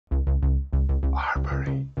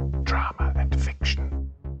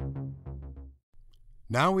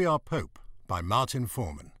Now We Are Pope by Martin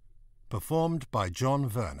Foreman, performed by John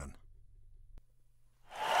Vernon.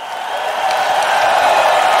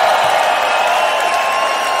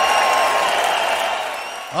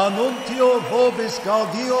 Annuntio vobis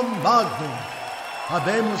gaudium magnum,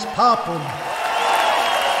 habemus papum.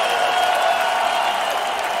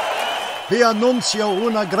 Vi annunzio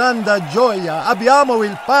una grande gioia, abbiamo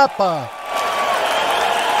il Papa.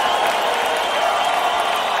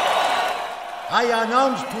 I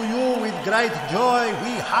announce to you with great joy,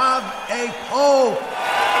 we have a Pope.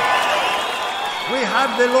 We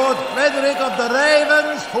have the Lord Frederick of the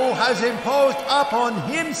Ravens, who has imposed upon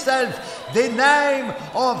himself the name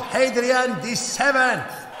of Hadrian VII.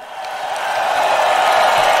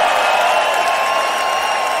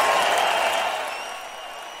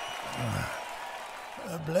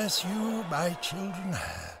 Bless you, my children.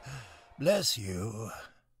 Bless you.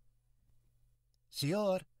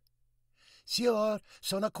 Signor,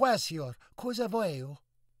 sono qua, signor. Cosa vuoi?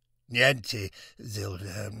 Niente,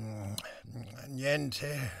 Zildo.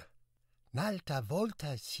 Niente. Un'altra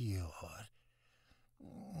volta, signor.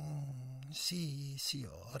 Sì,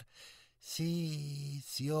 signor. Sì,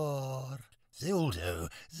 signor.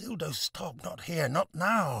 Zildo, stop. Not here. Not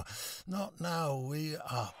now. Not now. We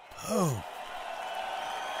are Pope.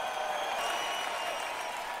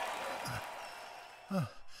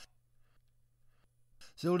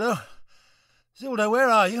 Zildo, where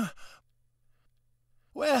are you?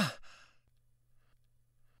 Where?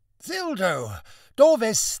 Zildo!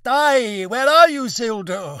 Dove stai? Where are you,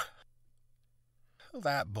 Zildo?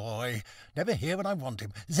 That boy. Never here when I want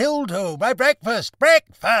him. Zildo, my breakfast!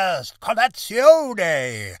 Breakfast!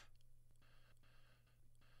 Colazione!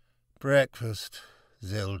 Breakfast,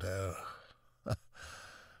 Zildo.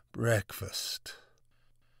 Breakfast.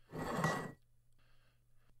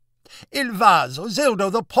 Il vaso, Zildo,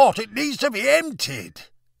 the pot, it needs to be emptied.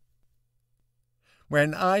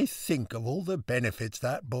 When I think of all the benefits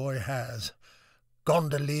that boy has,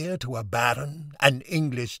 gondolier to a baron, an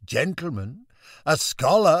English gentleman, a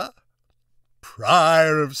scholar,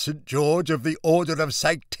 prior of St. George of the Order of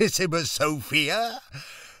Sanctissima Sophia,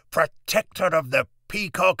 protector of the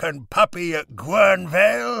peacock and puppy at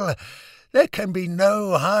Guerneville, there can be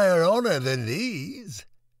no higher honour than these.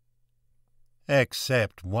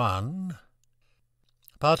 Except one.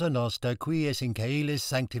 Pater noster, qui es in caelis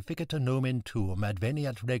sanctificata nomen tuum,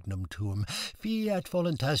 adveniat regnum tuum, fiat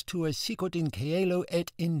voluntas tua sicut in caelo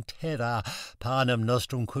et in terra, panem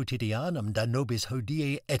nostrum quotidianum da nobis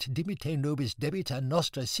hodie et dimite nobis debita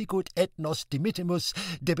nostra sicut et nos dimittimus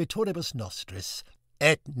debitoribus nostris,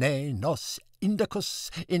 et ne nos indicus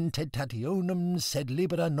in tentationem, sed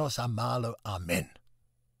libera nos a malo. Amen.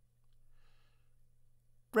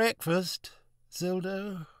 Breakfast,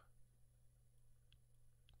 Zildo.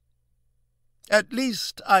 At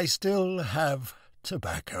least I still have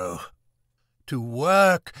tobacco. To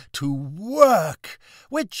work.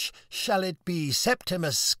 Which shall it be,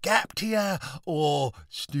 Septimus Scaptia or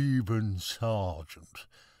Stephen Sargent?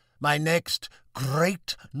 My next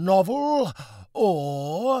great novel,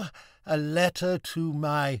 or a letter to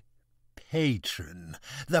my patron,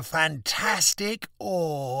 the fantastic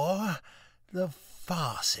or the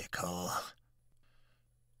farcical?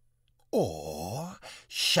 Or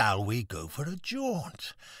shall we go for a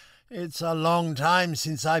jaunt? It's a long time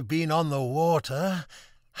since I've been on the water.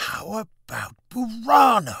 How about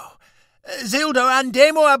Burano? Zildo,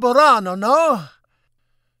 andiamo a Burano, no?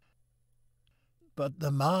 But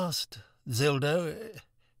the mast, Zildo,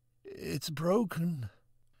 it's broken.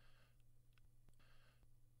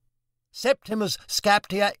 Septimus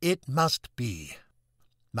Scaptia it must be.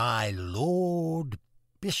 My Lord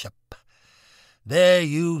Bishop. There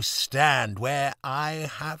you stand, where I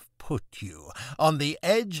have put you, on the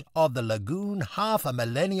edge of the lagoon 1/2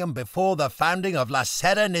 millennium before the founding of La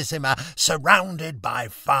Serenissima, surrounded by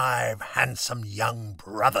 5 handsome young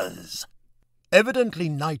brothers. Evidently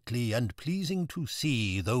knightly and pleasing to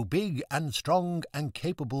see, though big and strong and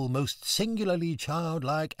capable, most singularly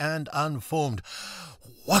childlike and unformed.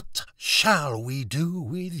 What shall we do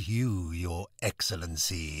with you, your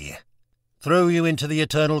excellency? Throw you into the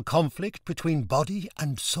eternal conflict between body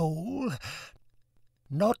and soul?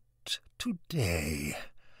 Not today.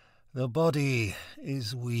 The body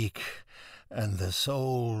is weak, and the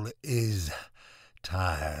soul is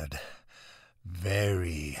tired.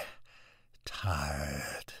 Very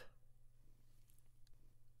tired.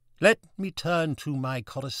 Let me turn to my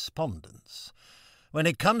correspondence. When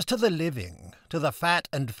it comes to the living, to the fat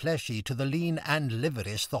and fleshy, to the lean and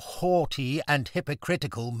liverish, the haughty and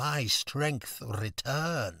hypocritical, my strength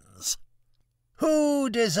returns. Who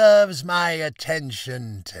deserves my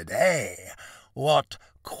attention today? What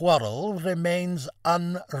quarrel remains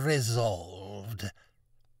unresolved?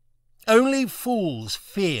 Only fools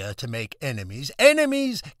fear to make enemies.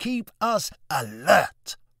 Enemies keep us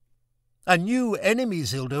alert. A new enemy,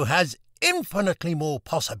 Zildo, has infinitely more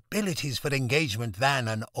possibilities for engagement than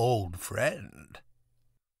an old friend.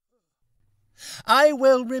 I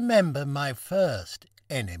will remember my first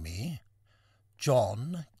enemy,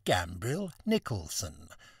 John Gambriel Nicholson,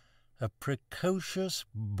 a precocious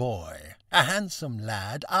boy, a handsome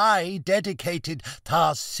lad. I dedicated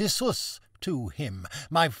Tarcissus to him,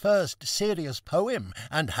 my first serious poem,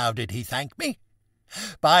 and how did he thank me?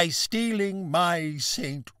 By stealing my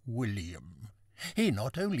St. William. He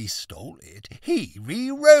not only stole it, he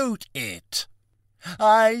rewrote it.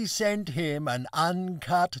 I sent him an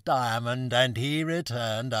uncut diamond, and he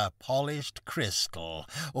returned a polished crystal,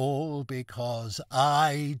 all because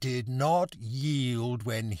I did not yield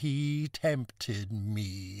when he tempted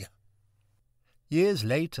me. Years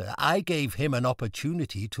later, I gave him an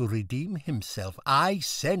opportunity to redeem himself. I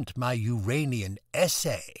sent my Uranian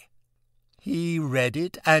essay. He read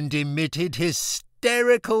it and emitted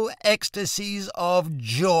hysterical ecstasies of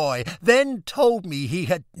joy, then told me he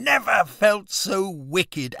had never felt so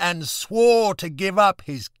wicked, and swore to give up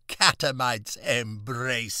his catamite's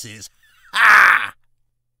embraces. Ha!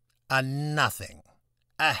 A nothing,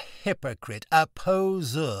 a hypocrite, a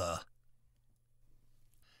poseur.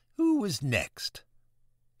 Who was next?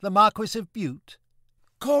 The Marquis of Bute?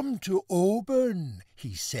 "Come to Oban,"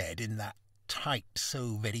 he said in that tight,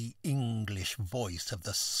 so very English voice of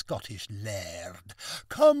the Scottish laird.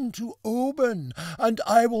 "Come to Oban, and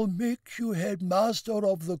I will make you headmaster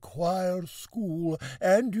of the choir school,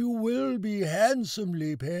 and you will be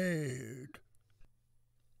handsomely paid."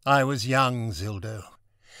 I was young, Zildo.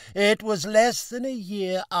 It was less than a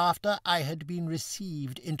year after I had been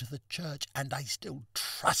received into the church, and I still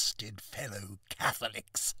trusted fellow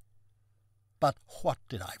Catholics. But what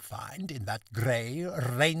did I find in that grey,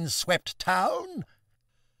 rain-swept town?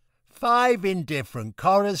 5 indifferent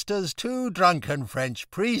choristers, 2 drunken French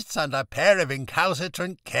priests, and a pair of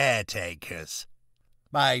incalcitrant caretakers.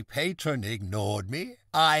 My patron ignored me.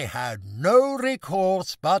 I had no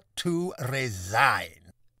recourse but to resign.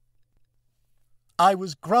 I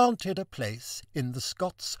was granted a place in the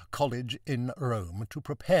Scots College in Rome to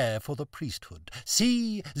prepare for the priesthood.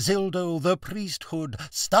 See, Zildo, the priesthood,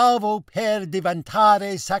 stavo per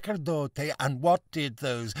diventare sacerdote. And what did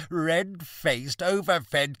those red-faced,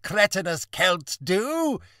 overfed, cretinous Celts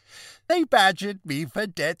do? They badgered me for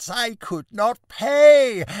debts I could not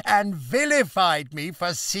pay, and vilified me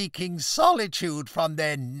for seeking solitude from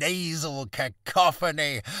their nasal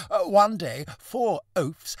cacophony. One day 4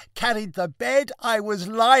 oafs carried the bed I was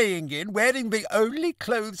lying in, wearing the only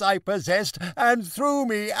clothes I possessed, and threw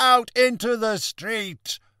me out into the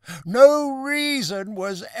street. No reason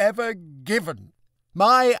was ever given.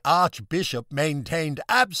 My archbishop maintained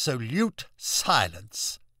absolute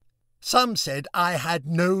silence. Some said I had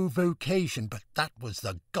no vocation, but that was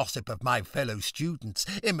the gossip of my fellow students,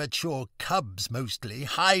 immature cubs mostly,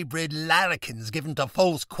 hybrid larrikins given to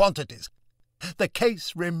false quantities. The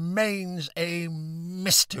case remains a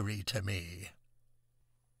mystery to me.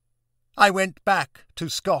 I went back to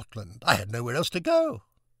Scotland. I had nowhere else to go.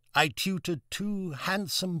 I tutored 2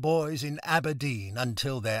 handsome boys in Aberdeen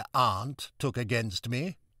until their aunt took against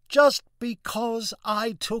me, just because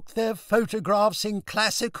I took their photographs in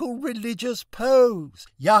classical religious pose.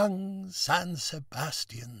 Young San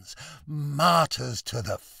Sebastians, martyrs to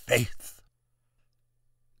the faith.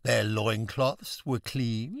 Their loincloths were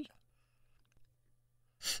clean.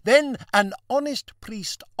 Then an honest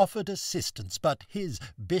priest offered assistance, but his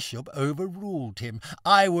bishop overruled him.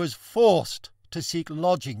 I was forced to seek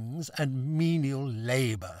lodgings and menial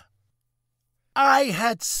labour. I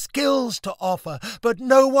had skills to offer, but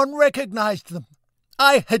no one recognized them.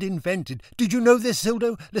 I had invented— Did you know this,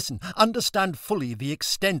 Zildo? Listen, understand fully the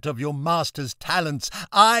extent of your master's talents.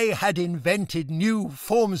 I had invented new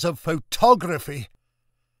forms of photography.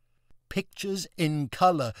 Pictures in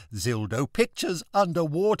colour, Zildo, pictures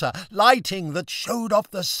underwater, lighting that showed off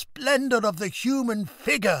the splendour of the human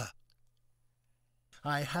figure.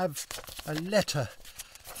 I have a letter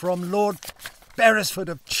from Lord Beresford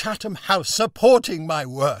of Chatham House supporting my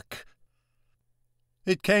work.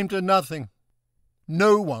 It came to nothing.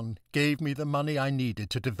 No one gave me the money I needed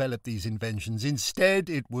to develop these inventions. Instead,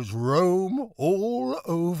 it was Rome all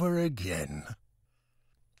over again.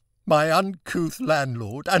 My uncouth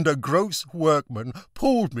landlord and a gross workman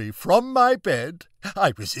pulled me from my bed.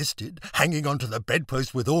 I resisted, hanging onto the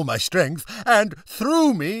bedpost with all my strength, and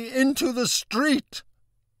threw me into the street.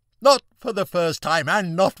 Not for the first time,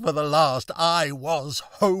 and not for the last, I was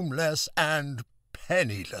homeless and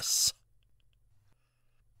penniless.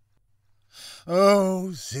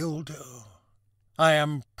 Oh, Zildo, I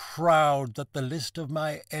am proud that the list of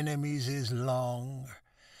my enemies is long.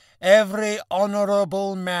 Every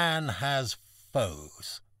honourable man has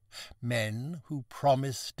foes, men who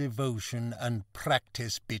promise devotion and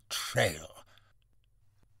practice betrayal.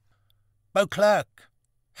 Beauclerk,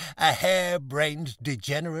 a hair-brained,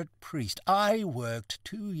 degenerate priest, I worked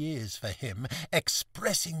 2 years for him,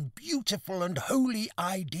 expressing beautiful and holy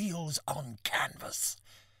ideals on canvas.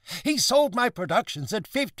 He sold my productions at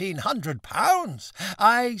 £1,500.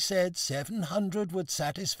 I said 700 would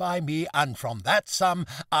satisfy me, and from that sum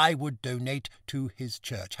I would donate to his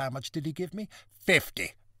church. How much did he give me?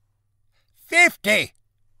 50. 50!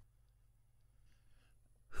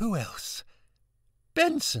 Who else?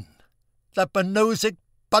 Benson, the Benosic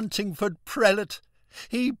Buntingford prelate.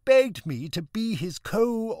 He begged me to be his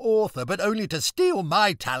co-author, but only to steal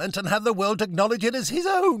my talent and have the world acknowledge it as his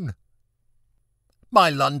own. My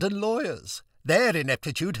London lawyers, their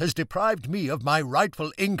ineptitude has deprived me of my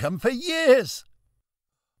rightful income for years.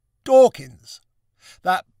 Dawkins,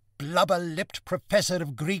 that blubber-lipped professor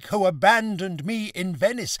of Greek who abandoned me in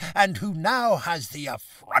Venice and who now has the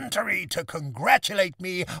effrontery to congratulate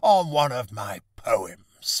me on one of my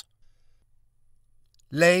poems.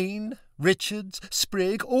 Lane, Richards,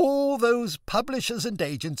 Sprigg, all those publishers and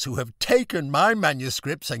agents who have taken my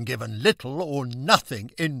manuscripts and given little or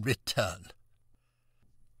nothing in return.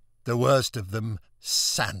 The worst of them,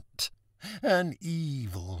 Sant, an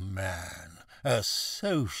evil man, a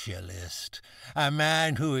socialist, a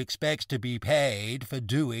man who expects to be paid for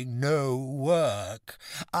doing no work.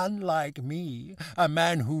 Unlike me, a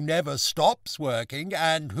man who never stops working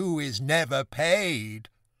and who is never paid.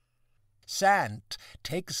 Sant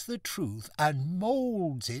takes the truth and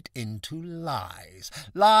moulds it into lies,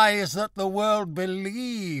 lies that the world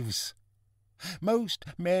believes. Most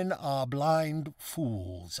men are blind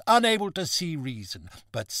fools, unable to see reason,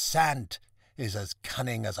 but Sant is as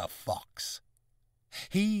cunning as a fox.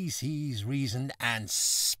 He sees reason and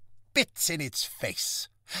spits in its face,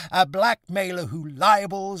 a blackmailer who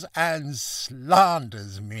libels and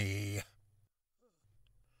slanders me.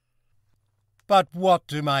 But what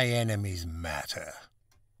do my enemies matter?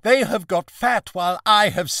 They have got fat while I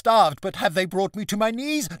have starved, but have they brought me to my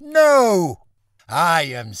knees? No! I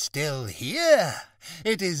am still here.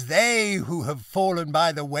 It is they who have fallen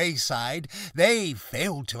by the wayside. They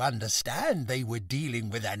failed to understand they were dealing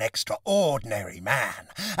with an extraordinary man,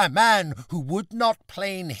 a man who would not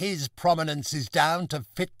plane his prominences down to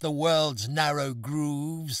fit the world's narrow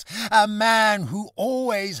grooves, a man who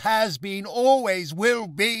always has been, always will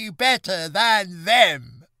be better than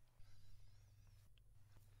them.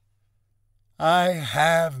 I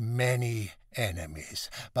have many enemies,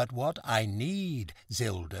 but what I need,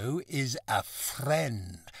 Zildo, is a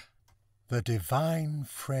friend. The divine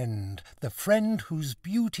friend, the friend whose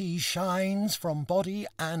beauty shines from body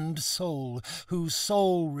and soul, whose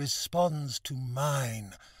soul responds to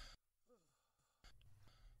mine.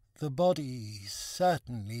 The body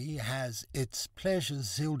certainly has its pleasures,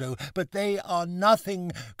 Zildo, but they are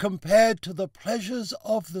nothing compared to the pleasures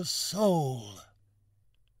of the soul.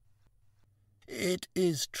 It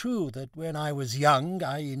is true that when I was young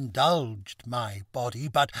I indulged my body,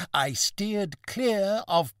 but I steered clear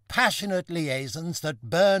of passionate liaisons that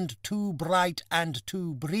burned too bright and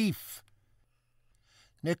too brief.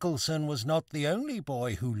 Nicholson was not the only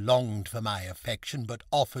boy who longed for my affection, but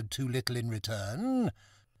offered too little in return.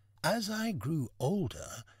 As I grew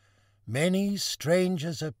older, many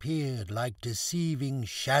strangers appeared like deceiving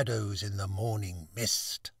shadows in the morning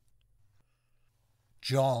mist.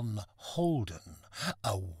 John Holden,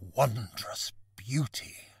 a wondrous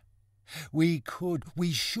beauty. We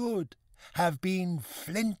should have been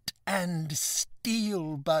flint and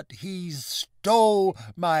steel, but he stole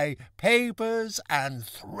my papers and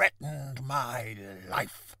threatened my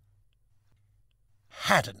life.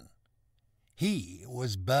 Haddon, he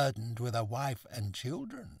was burdened with a wife and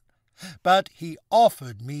children, but he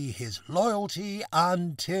offered me his loyalty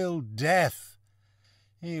until death.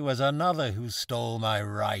 He was another who stole my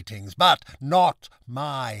writings, but not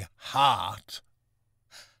my heart.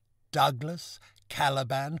 Douglas,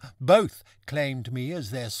 Caliban, both claimed me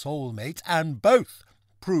as their soulmates, and both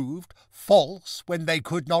proved false when they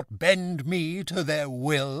could not bend me to their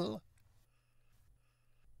will.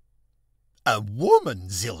 A woman,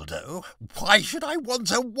 Zildo? Why should I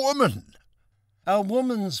want a woman? A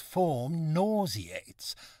woman's form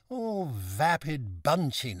nauseates. All vapid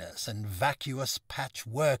bunchiness and vacuous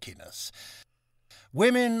patchworkiness.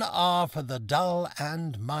 Women are for the dull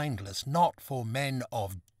and mindless, not for men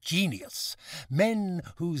of genius, men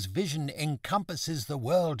whose vision encompasses the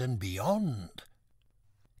world and beyond.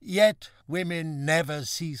 Yet women never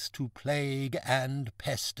cease to plague and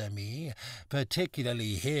pester me,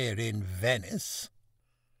 particularly here in Venice.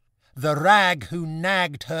 The rag who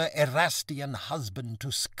nagged her Erastian husband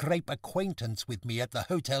to scrape acquaintance with me at the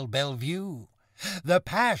Hotel Bellevue. The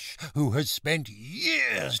pash who has spent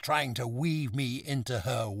years trying to weave me into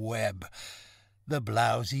her web. The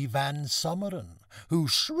blousy Van Sommeren, who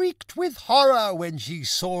shrieked with horror when she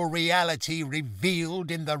saw reality revealed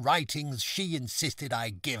in the writings she insisted I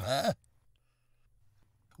give her.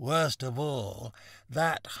 Worst of all,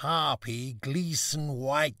 that harpy Gleeson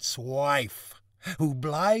White's wife, who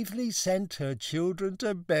blithely sent her children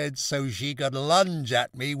to bed so she could lunge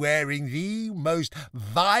at me wearing the most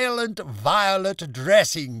violent violet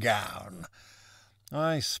dressing-gown.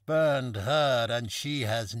 I spurned her, and she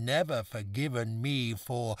has never forgiven me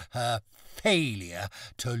for her failure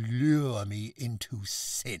to lure me into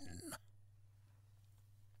sin.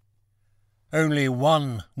 Only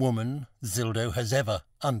one woman, Zildo, has ever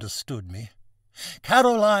understood me.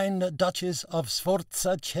 Caroline, Duchess of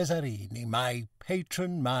Sforza Cesarini, my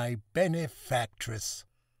patron, my benefactress.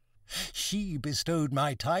 She bestowed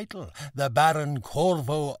my title, the Baron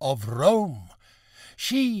Corvo of Rome.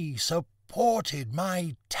 She supported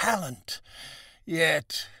my talent,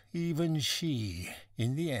 yet even she,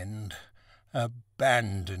 in the end,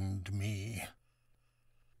 abandoned me.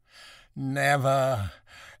 Never,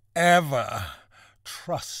 ever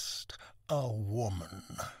trust a woman.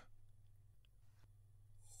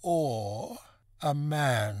 Or a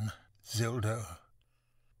man, Zildo.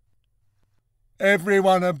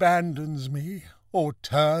 Everyone abandons me or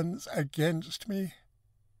turns against me.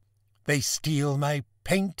 They steal my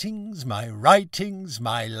paintings, my writings,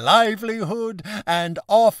 my livelihood, and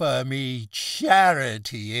offer me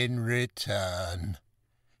charity in return.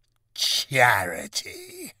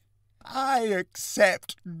 Charity. I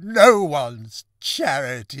accept no one's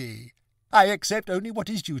charity. I accept only what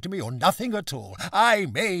is due to me, or nothing at all. I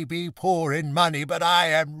may be poor in money, but I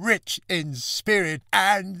am rich in spirit,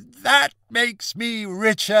 and that makes me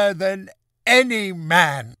richer than any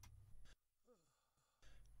man.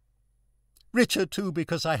 Richer, too,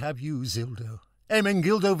 because I have you, Zildo.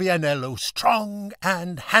 Ermenegildo Vianello, strong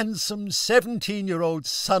and handsome 17-year-old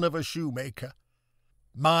son of a shoemaker.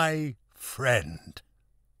 My friend.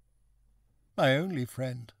 My only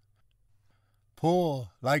friend. Poor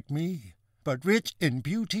like me, but rich in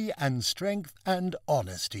beauty and strength and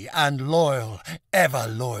honesty, and loyal, ever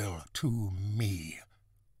loyal to me.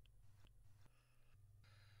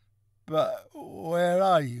 But where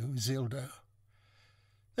are you, Zildo?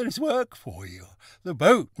 There is work for you. The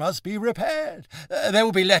boat must be repaired. There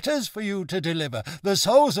will be letters for you to deliver. The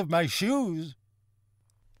soles of my shoes.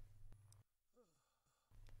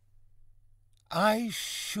 I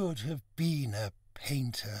should have been a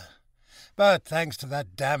painter. But thanks to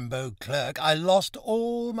that Dambo clerk, I lost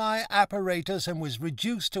all my apparatus and was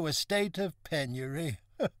reduced to a state of penury.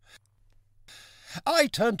 I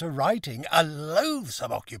turned to writing, a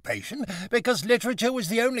loathsome occupation, because literature was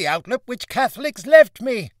the only outlet which Catholics left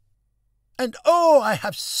me. And oh, I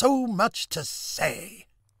have so much to say.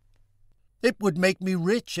 It would make me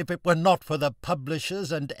rich if it were not for the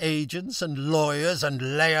publishers and agents and lawyers and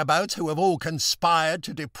layabouts who have all conspired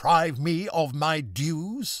to deprive me of my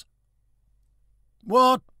dues.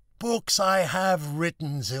 What books I have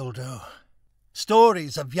written, Zildo!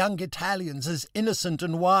 Stories of young Italians as innocent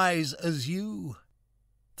and wise as you.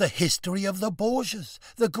 The history of the Borgias,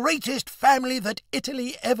 the greatest family that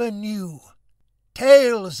Italy ever knew.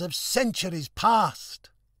 Tales of centuries past.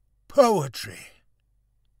 Poetry.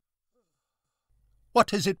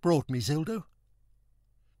 What has it brought me, Zildo?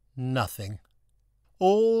 Nothing.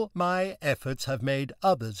 All my efforts have made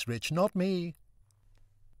others rich, not me.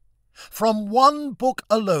 From one book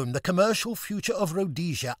alone, The Commercial Future of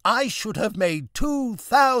Rhodesia, I should have made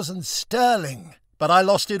 2,000 sterling. But I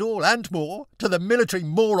lost it all, and more, to the military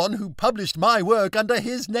moron who published my work under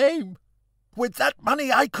his name. With that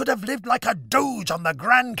money I could have lived like a doge on the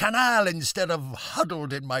Grand Canal instead of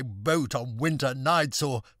huddled in my boat on winter nights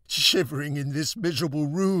or shivering in this miserable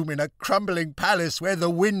room in a crumbling palace where the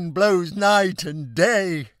wind blows night and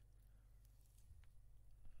day.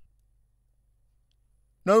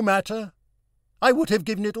 No matter. I would have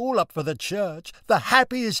given it all up for the church. The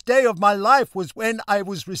happiest day of my life was when I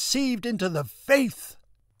was received into the faith.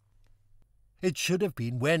 It should have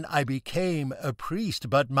been when I became a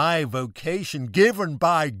priest, but my vocation, given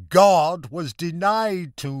by God, was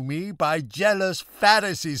denied to me by jealous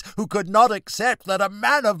Pharisees who could not accept that a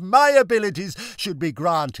man of my abilities should be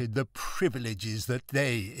granted the privileges that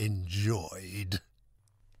they enjoyed.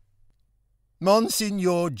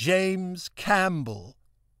 Monsignor James Campbell,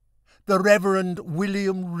 the Reverend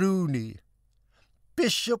William Rooney,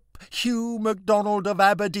 Bishop Hugh MacDonald of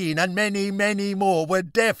Aberdeen, and many, many more were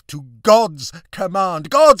deaf to God's command,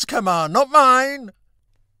 not mine.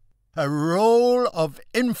 A roll of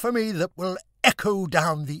infamy that will echo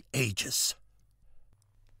down the ages.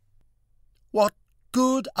 What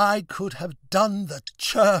good I could have done the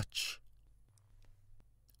Church!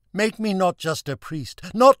 Make me not just a priest,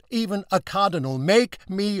 not even a cardinal, make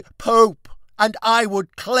me Pope, and I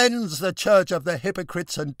would cleanse the Church of the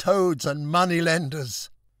hypocrites and toads and moneylenders.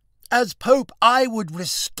 As Pope, I would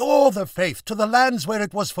restore the faith to the lands where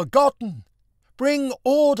it was forgotten, bring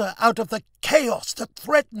order out of the chaos that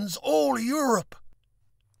threatens all Europe,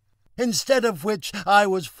 instead of which I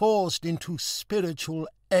was forced into spiritual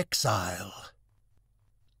exile.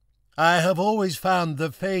 I have always found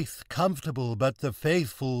the faith comfortable, but the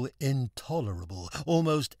faithful intolerable.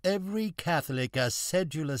 Almost every Catholic a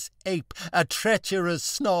sedulous ape, a treacherous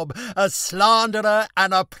snob, a slanderer,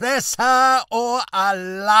 an oppressor, or a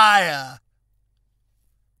liar.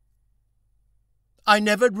 I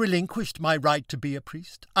never relinquished my right to be a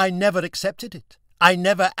priest. I never accepted it. I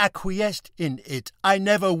never acquiesced in it. I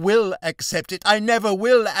never will accept it. I never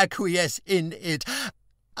will acquiesce in it.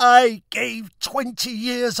 I gave 20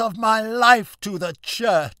 years of my life to the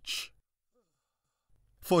Church.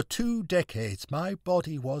 For 2 decades my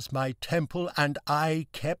body was my temple, and I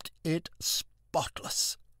kept it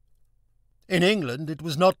spotless. In England it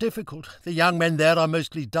was not difficult. The young men there are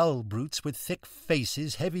mostly dull brutes with thick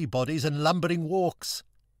faces, heavy bodies, and lumbering walks.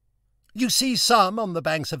 You see some on the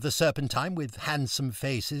banks of the Serpentine with handsome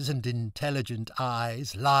faces and intelligent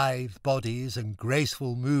eyes, lithe bodies and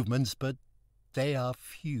graceful movements, but they are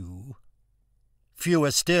few.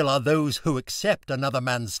 Fewer still are those who accept another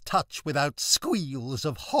man's touch without squeals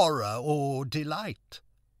of horror or delight.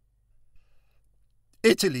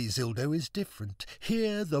 Italy, Zildo, is different.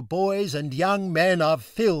 Here the boys and young men are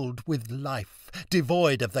filled with life,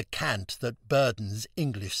 devoid of the cant that burdens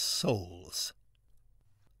English souls.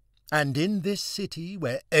 And in this city,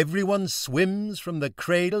 where everyone swims from the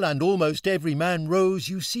cradle and almost every man rows,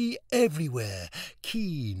 you see everywhere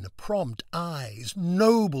keen, prompt eyes,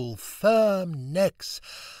 noble, firm necks,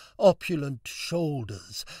 opulent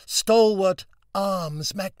shoulders, stalwart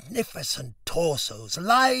arms, magnificent torsos,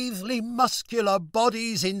 lithely muscular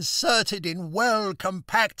bodies inserted in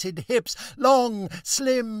well-compacted hips, long,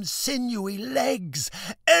 slim, sinewy legs,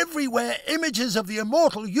 everywhere images of the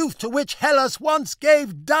immortal youth to which Hellas once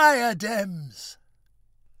gave diadems.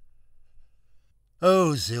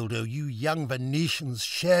 Oh, Zildo, you young Venetians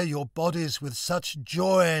share your bodies with such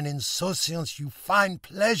joy and insouciance you find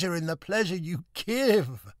pleasure in the pleasure you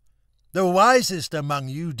give. The wisest among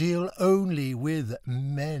you deal only with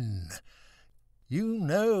men. You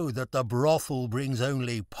know that the brothel brings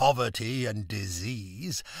only poverty and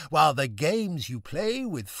disease, while the games you play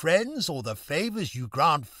with friends or the favours you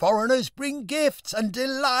grant foreigners bring gifts and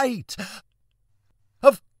delight.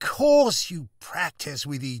 Of course you practice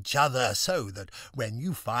with each other, so that when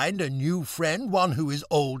you find a new friend, one who is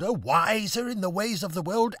older, wiser in the ways of the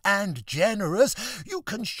world, and generous, you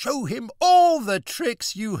can show him all the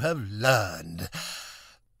tricks you have learned.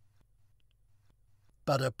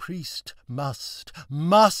 But a priest must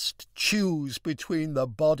choose between the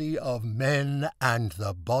body of men and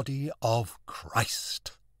the body of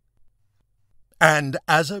Christ. And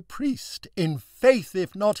as a priest, in faith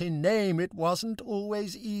if not in name, it wasn't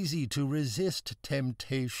always easy to resist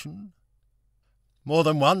temptation. More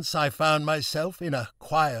than once I found myself in a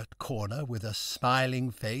quiet corner with a smiling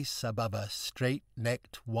face above a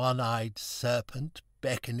straight-necked, one-eyed serpent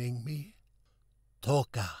beckoning me.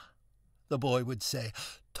 "Tocca," the boy would say.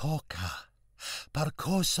 "Tocca. Per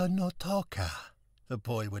cosa no tocca?" the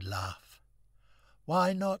boy would laugh.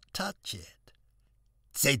 "Why not touch it?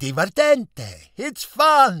 C'est divertente. It's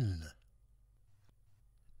fun."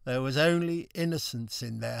 There was only innocence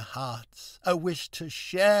in their hearts, a wish to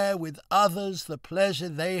share with others the pleasure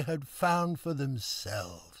they had found for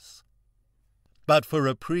themselves. But for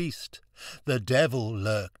a priest, the devil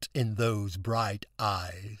lurked in those bright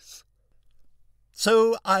eyes.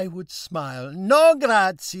 So I would smile, "No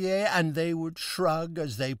grazie," and they would shrug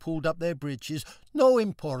as they pulled up their breeches. "No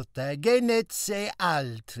importa, genezze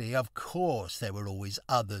altri." Of course there were always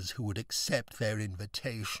others who would accept their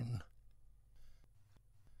invitation.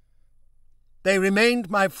 They remained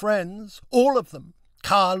my friends, all of them,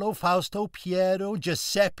 Carlo, Fausto, Piero,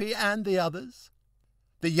 Giuseppe, and the others.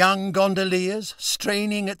 The young gondoliers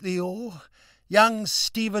straining at the oar, young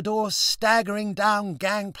stevedores staggering down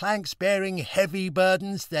gangplanks bearing heavy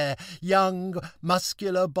burdens, their young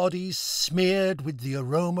muscular bodies smeared with the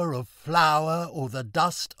aroma of flour or the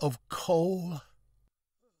dust of coal.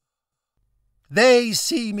 They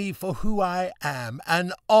see me for who I am,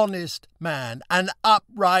 an honest man, an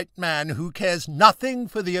upright man who cares nothing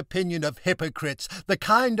for the opinion of hypocrites, the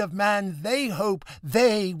kind of man they hope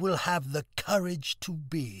they will have the courage to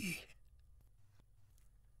be.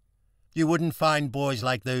 You wouldn't find boys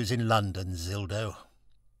like those in London, Zildo.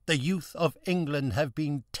 The youth of England have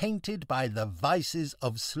been tainted by the vices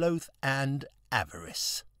of sloth and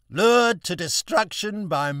avarice, lured to destruction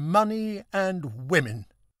by money and women.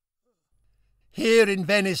 Here in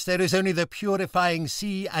Venice there is only the purifying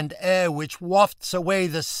sea and air which wafts away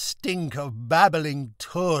the stink of babbling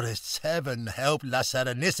tourists. Heaven help La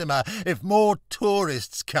Serenissima if more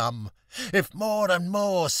tourists come. If more and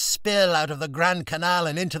more spill out of the Grand Canal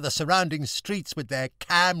and into the surrounding streets with their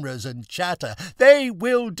cameras and chatter, they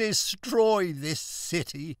will destroy this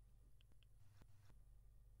city.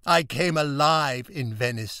 I came alive in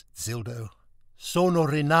Venice, Zildo. Sono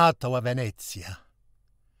rinato a Venezia.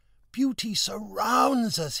 Beauty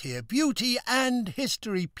surrounds us here, beauty and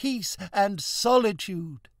history, peace and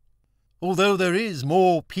solitude. Although there is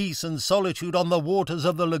more peace and solitude on the waters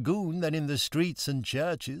of the lagoon than in the streets and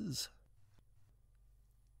churches.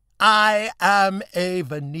 I am a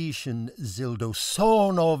Venetian, Zildo.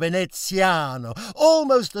 Sono veneziano,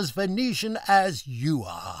 almost as Venetian as you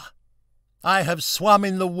are. I have swum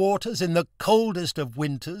in the waters in the coldest of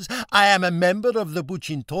winters. I am a member of the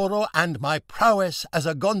Bucintoro, and my prowess as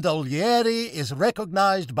a gondoliere is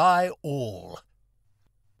recognized by all.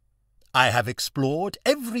 I have explored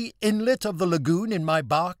every inlet of the lagoon in my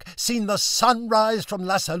bark, seen the sun rise from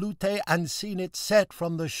La Salute, and seen it set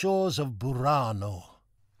from the shores of Burano.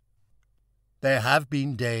 There have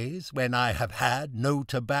been days when I have had no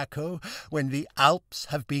tobacco, when the Alps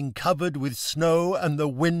have been covered with snow and the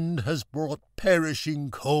wind has brought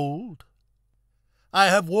perishing cold. I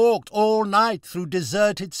have walked all night through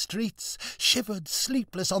deserted streets, shivered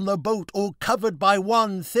sleepless on the boat, or covered by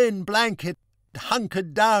one thin blanket,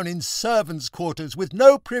 hunkered down in servants' quarters with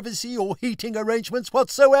no privacy or heating arrangements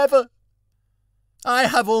whatsoever. I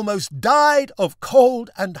have almost died of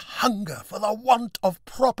cold and hunger for the want of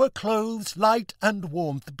proper clothes, light and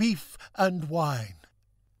warmth, beef and wine.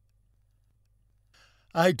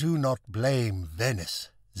 I do not blame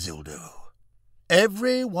Venice, Zildo.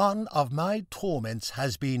 Every one of my torments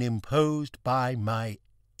has been imposed by my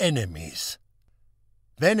enemies.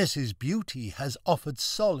 Venice's beauty has offered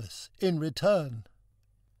solace in return.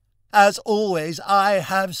 As always, I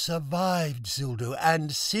have survived, Zildo,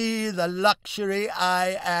 and see the luxury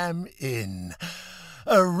I am in.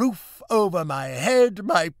 A roof over my head,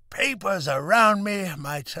 my papers around me,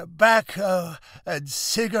 my tobacco and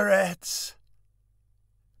cigarettes.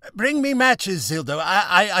 Bring me matches, Zildo.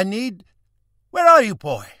 I need... Where are you,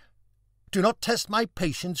 boy? Do not test my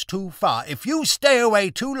patience too far. If you stay away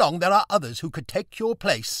too long, there are others who could take your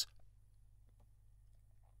place.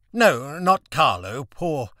 No, not Carlo,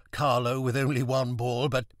 poor Carlo with only one ball,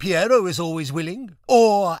 but Piero is always willing.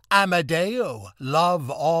 Or Amadeo,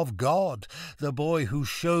 love of God, the boy who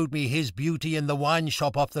showed me his beauty in the wine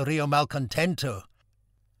shop off the Rio Malcontento.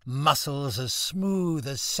 Muscles as smooth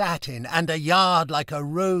as satin, and a yard like a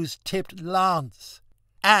rose-tipped lance.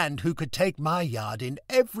 And who could take my yard in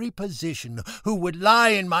every position, who would lie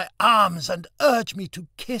in my arms and urge me to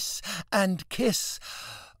kiss and kiss.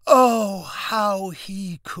 Oh, how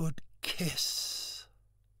he could kiss!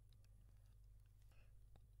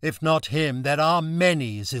 If not him, there are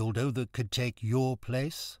many, Zildo, that could take your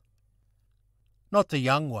place. Not the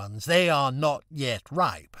young ones. They are not yet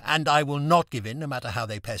ripe, and I will not give in, no matter how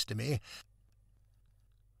they pester me.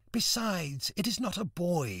 Besides, it is not a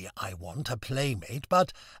boy I want, a playmate,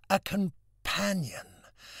 but a companion.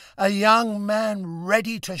 A young man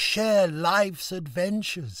ready to share life's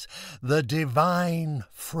adventures, the divine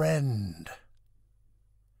friend.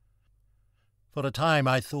 For a time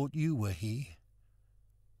I thought you were he,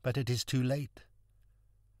 but it is too late.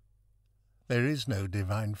 There is no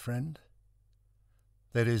divine friend.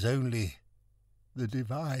 There is only the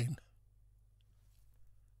divine.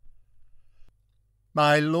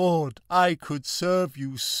 My lord, I could serve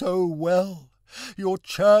you so well. Your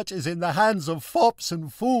church is in the hands of fops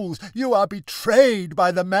and fools. You are betrayed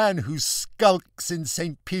by the man who skulks in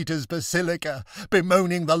St. Peter's Basilica,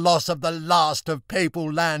 bemoaning the loss of the last of papal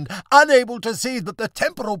land, unable to see that the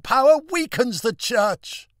temporal power weakens the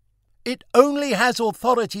church. It only has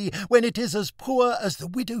authority when it is as poor as the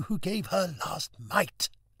widow who gave her last mite.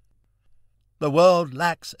 The world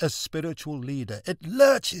lacks a spiritual leader. It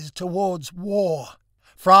lurches towards war.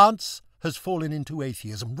 France has fallen into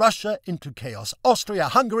atheism, Russia into chaos,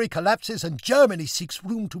 Austria-Hungary collapses, and Germany seeks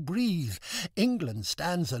room to breathe. England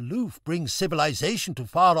stands aloof, brings civilization to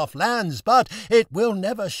far-off lands, but it will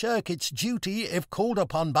never shirk its duty if called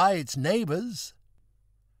upon by its neighbours.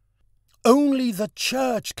 Only the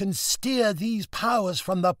Church can steer these powers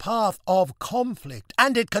from the path of conflict,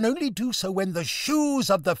 and it can only do so when the shoes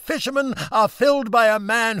of the fisherman are filled by a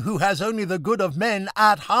man who has only the good of men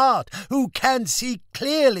at heart, who can see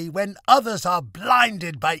clearly when others are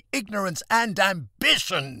blinded by ignorance and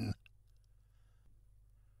ambition.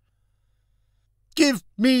 Give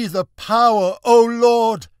me the power, O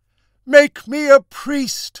Lord! Make me a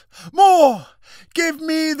priest! More! Give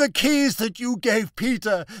me the keys that you gave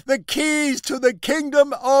Peter, the keys to the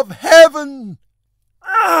kingdom of heaven!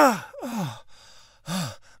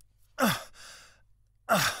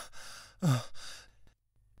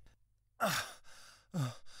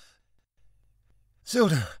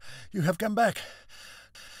 Zildo, you have come back.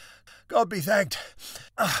 God be thanked.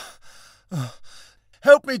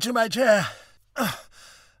 Help me to my chair.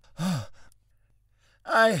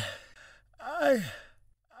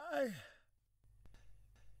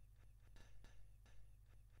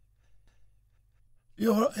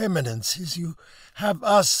 Your Eminences, you have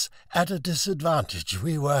us at a disadvantage.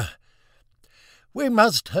 We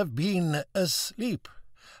must have been asleep.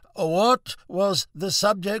 What was the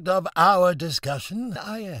subject of our discussion?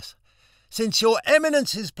 Yes. Since your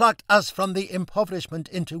Eminences plucked us from the impoverishment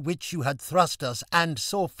into which you had thrust us and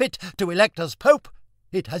saw fit to elect us Pope,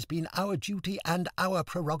 it has been our duty and our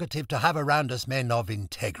prerogative to have around us men of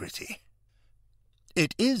integrity.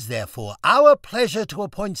 It is, therefore, our pleasure to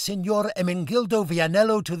appoint Signor Ermenegildo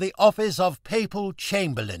Vianello to the office of Papal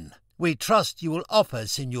Chamberlain. We trust you will offer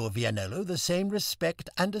Signor Vianello the same respect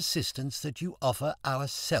and assistance that you offer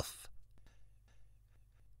ourself.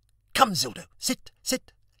 Come, Zildo, sit.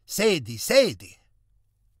 Sedi.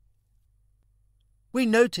 We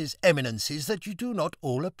notice, Eminences, that you do not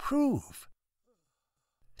all approve.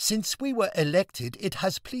 Since we were elected, it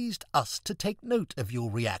has pleased us to take note of your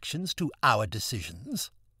reactions to our decisions.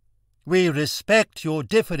 We respect your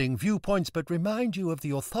differing viewpoints, but remind you of the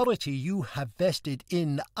authority you have vested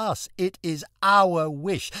in us. It is our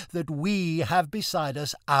wish that we have beside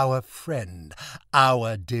us our friend,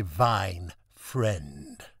 our divine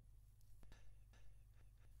friend.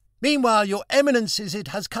 Meanwhile, your Eminences, it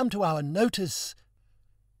has come to our notice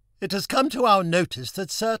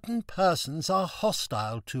that certain persons are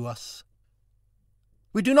hostile to us.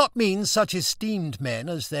 We do not mean such esteemed men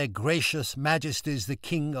as their gracious majesties the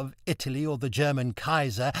King of Italy or the German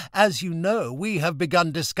Kaiser. As you know, we have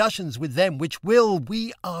begun discussions with them which will,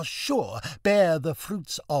 we are sure, bear the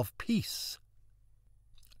fruits of peace.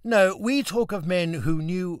 No, we talk of men who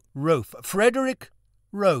knew Rolfe, Frederick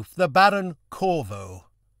Rolfe, the Baron Corvo.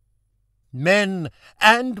 Men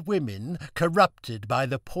and women corrupted by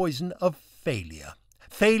the poison of failure.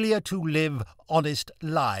 Failure to live honest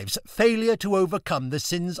lives. Failure to overcome the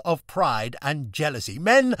sins of pride and jealousy.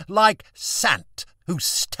 Men like Sant, who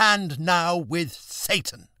stand now with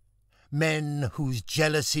Satan. Men whose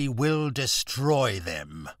jealousy will destroy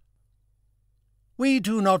them. We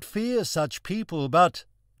do not fear such people, but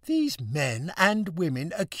these men and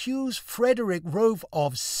women accuse Frederick Rolfe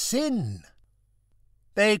of sin.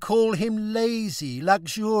 They call him lazy,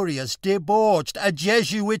 luxurious, debauched, a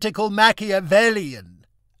Jesuitical Machiavellian,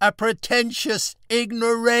 a pretentious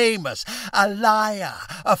ignoramus, a liar,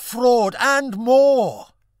 a fraud, and more.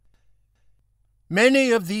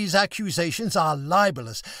 Many of these accusations are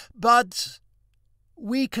libelous, but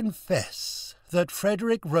we confess that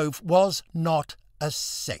Frederick Rolfe was not a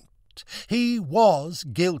saint. He was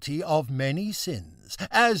guilty of many sins,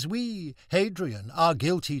 as we, Hadrian, are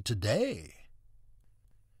guilty today.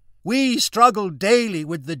 We struggle daily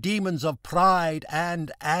with the demons of pride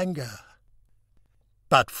and anger.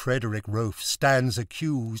 But Frederick Rolfe stands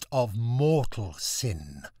accused of mortal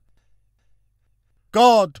sin.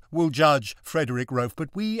 God will judge Frederick Rolfe, but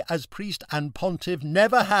we as priest and pontiff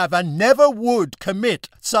never have and never would commit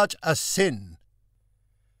such a sin.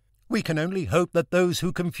 We can only hope that those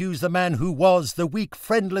who confuse the man who was the weak,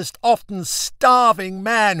 friendless, often starving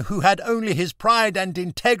man who had only his pride and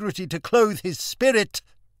integrity to clothe his spirit,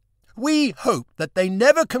 we hope that they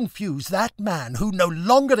never confuse that man who no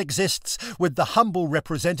longer exists with the humble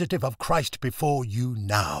representative of Christ before you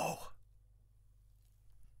now.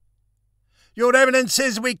 Your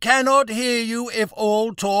Eminences, we cannot hear you if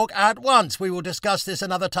all talk at once. We will discuss this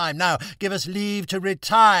another time. Now, give us leave to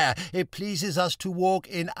retire. It pleases us to walk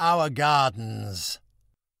in our gardens.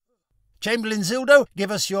 Chamberlain Zildo,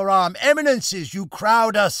 give us your arm. Eminences, you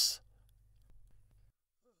crowd us.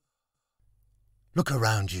 Look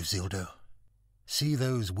around you, Zildo. See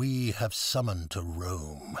those we have summoned to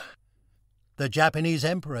Rome. The Japanese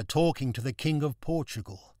Emperor talking to the King of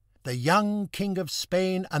Portugal, the young King of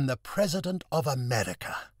Spain and the President of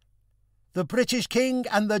America, the British King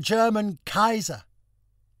and the German Kaiser,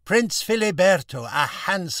 Prince Filiberto, a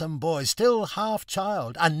handsome boy, still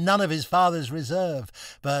half-child, and none of his father's reserve,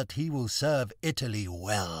 but he will serve Italy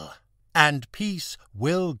well, and peace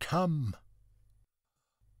will come.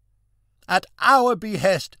 At our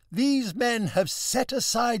behest, these men have set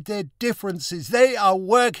aside their differences. They are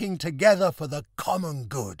working together for the common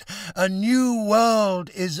good. A new world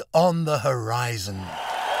is on the horizon.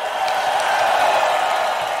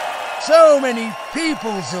 So many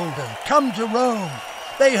people, Zildo, come to Rome.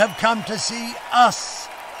 They have come to see us,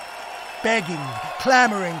 begging,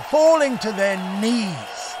 clamouring, falling to their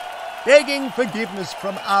knees, begging forgiveness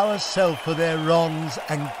from ourselves for their wrongs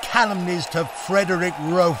and calumnies to Frederick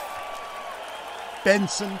Rolfe,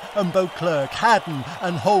 Benson and Beauclerk, Haddon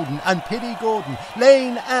and Holden and Piddy Gordon,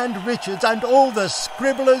 Lane and Richards, and all the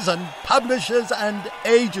scribblers and publishers and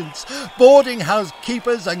agents, boarding-house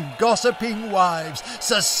keepers and gossiping wives,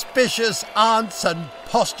 suspicious aunts and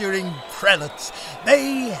posturing prelates.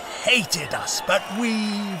 They hated us, but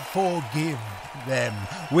we forgive them.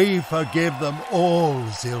 We forgive them all,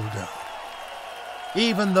 Zildo.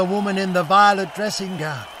 Even the woman in the violet dressing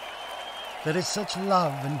gown. There is such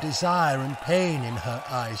love and desire and pain in her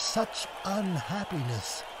eyes, such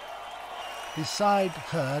unhappiness. Beside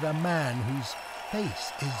her a man whose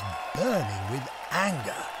face is burning with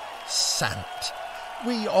anger, Sant.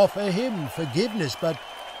 We offer him forgiveness, but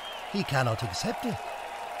he cannot accept it.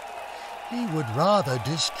 He would rather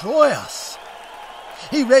destroy us.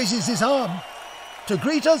 He raises his arm to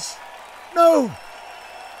greet us. No,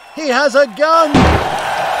 he has a gun.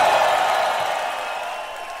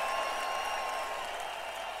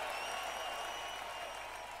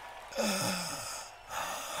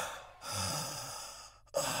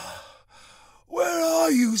 Where are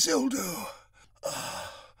you, Zildo?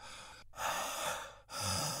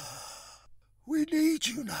 We need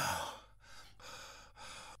you now.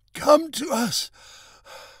 Come to us.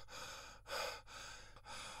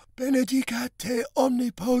 Benedicat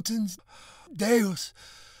omnipotens Deus.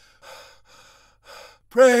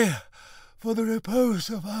 Pray for the repose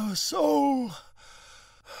of our soul.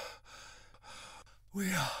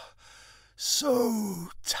 We are so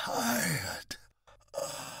tired.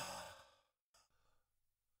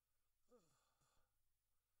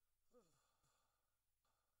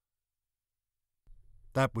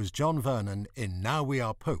 That was John Vernon in Now We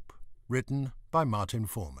Are Pope, written by Martin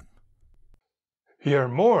Foreman. Hear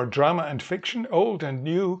more drama and fiction, old and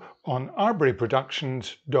new, on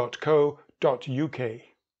arburyproductions.co.uk.